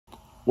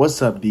What's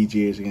up,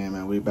 DJs again,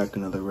 man? We're back with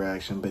another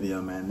reaction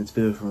video, man. This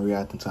video from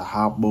reacting to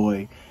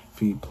HOTBOII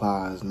feat.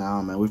 Plies.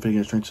 Now, man, we're finna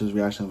get straight to this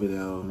reaction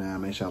video, man.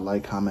 Make sure y'all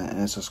like, comment,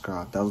 and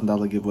subscribe.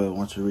 $1,000 giveaway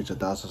once we reach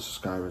 1,000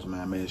 subscribers,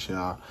 man. Make sure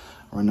y'all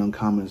run them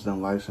comments,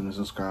 them likes, and the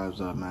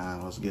subscribes up,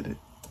 man. Let's get it.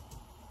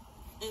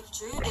 If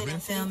Drew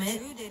didn't film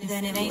it,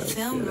 then it ain't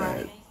filmed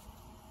right.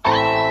 But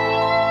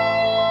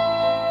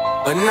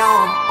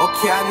now,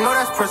 okay, I know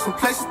that's person,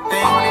 place, thing.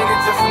 I need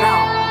it just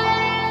now.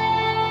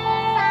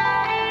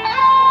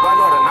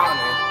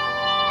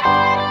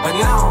 But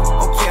now,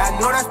 okay, I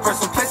know that's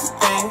person, place,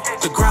 thing.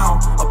 The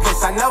ground, a place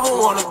I never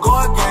wanna go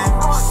again.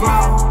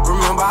 Smile,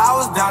 remember I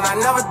was down, I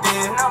never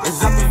did. It's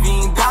up if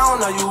you ain't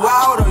down, are you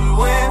out, or you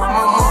in?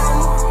 My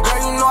mom, girl,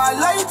 you know I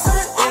love you to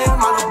the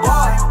end. My little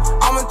boy,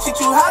 I'ma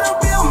teach you how to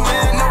be a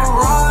man. Never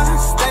run,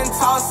 stand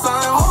tall,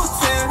 son, hold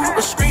 10.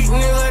 A street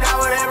nigga, that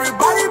would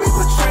everybody be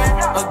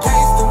portraying. A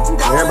gangster,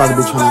 that everybody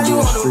be trying to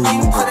be a street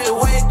nigga.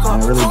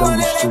 I really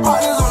don't be street.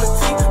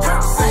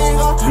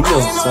 Be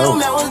yourself.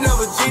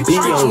 Be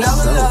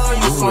yourself.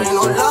 You swing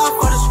no love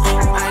for the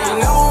street. I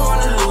ain't never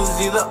wanna lose,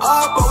 either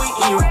up or we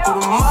even through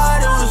the mud.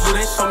 It was you,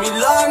 they show me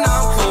love, now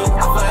I'm clean.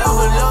 I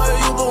forever love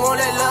you, but want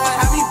that love,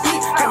 have me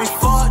beat. Can't be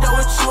fucked up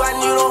with you, I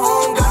need a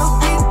home, gotta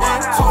beat.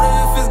 Told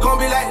her if it's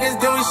gonna be like this,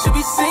 then we should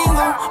be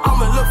single.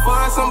 I'ma look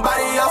for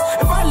somebody else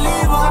if I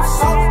leave her.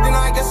 So then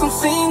I guess I'm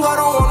single,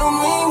 don't wanna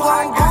mingle.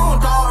 I'm gone,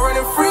 dog,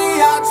 running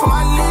free out to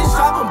my leash.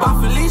 Talking about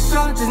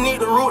Felicia, just need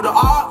to root to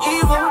all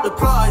evil. The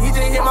plug, he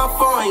just hit my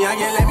phone, yeah,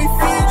 let me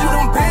feed you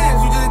them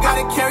bands. You just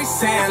gotta carry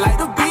sand like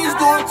the bees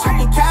doing,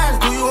 talking cash.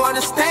 Do you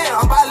understand?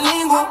 I'm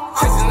bilingual,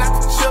 chasing out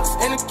the chips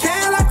in the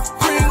can like a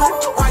Pringle.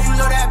 Why you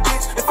love that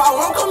bitch? If I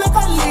want to make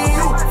her leave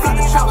you. Flood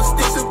the travel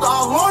sticks if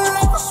dogs wanna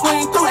like a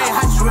swing through. Ain't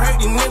how you hurt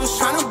these niggas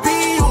tryna be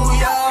you,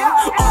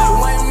 yeah.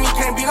 Only one me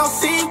can't be no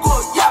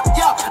sequel, yeah,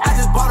 yeah. I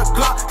just bought a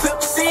Glock, clip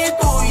to see it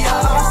through, yeah.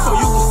 So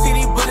you can see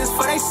these bullets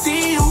before they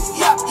see you,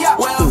 yeah, yeah.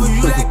 Wherever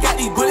you at, got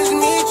these bullets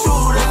meet you.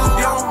 They gon'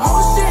 be on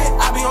whole shit,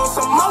 I be on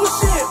some more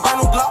shit. Buy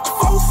no Glock,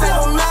 folks say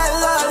I'm mad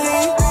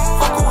lovely.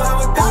 Fuck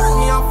whoever doubted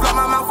me, I'm flood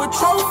my mouth with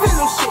trophies.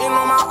 I'm shitting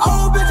on my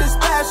old bitches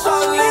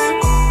specially.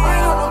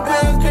 Bring up them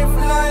bands, came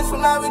from nothing, so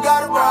now we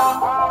got it raw.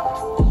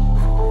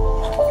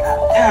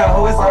 Yeah,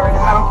 oh, it's already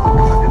hot. I'm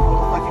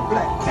fucking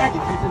black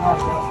jacket.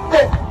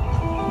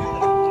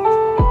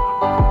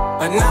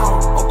 But now,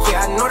 okay,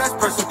 I know that's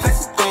person,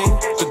 place, thing.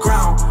 The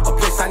ground, a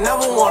place I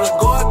never wanna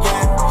go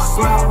again.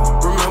 Smile,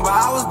 remember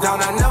I was down,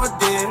 I never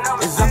did.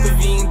 It's up if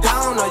you ain't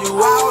down, are you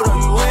out, or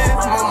you in?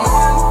 My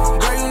mom,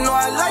 girl, you know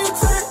I love you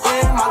to the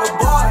end. My little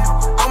boy,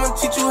 I'ma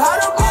teach you how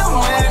to be a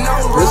man.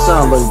 This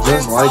sound like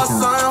just like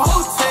him.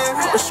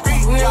 A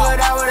street nigga,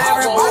 that would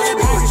everybody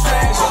be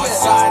portrayed.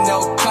 Sign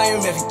no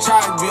claim if he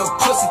tried to be a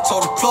pussy.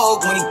 Told the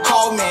plug when he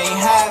called me, I ain't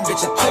hiding,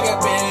 bitch. I took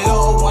up in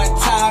low one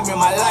time in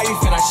my life,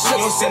 and I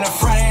shook him, sent a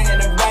friend in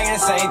the bag at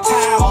the same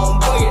time. On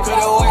boogie,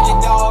 could've worked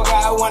your dog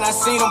out when I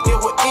seen him, it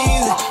was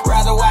easy.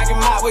 Rather whack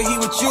him out, but he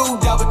with you,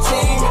 double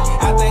team.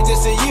 I think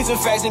this a using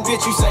fashion,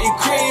 bitch. You say you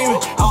cream.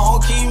 I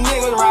don't keep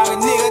niggas around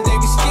with niggas, they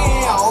be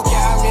skinny. I don't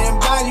care how many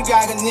bounds you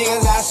got, cause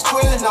niggas out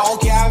squilling. I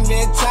don't care how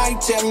many times you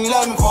tell me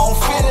love me if I don't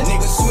feel it.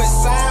 Niggas switch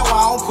sign, why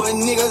I don't put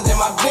niggas in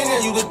my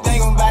business. You just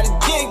think I'm about to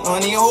dick, on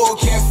the whole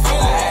can't feel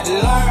it. I had to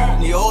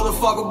learn. The older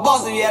fucker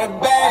boss, he had a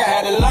bag. I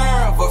had to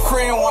learn. For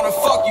free and wanna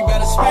fuck, you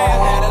better spam. I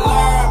had to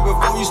learn.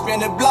 Before you spin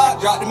the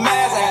block, drop the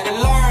mask. I had to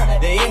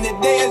learn. The end of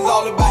the day is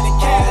all about the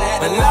cash. I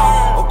had to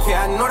learn. Okay,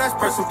 I know that's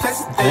person,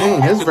 place, thing.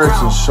 Dang, his verse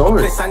is short.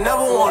 Place I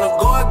never wanna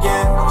go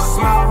again.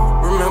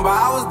 Smile, remember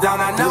I was down,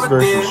 I never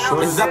did.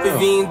 It's up if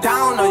you ain't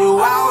down, are you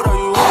out, or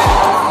you in?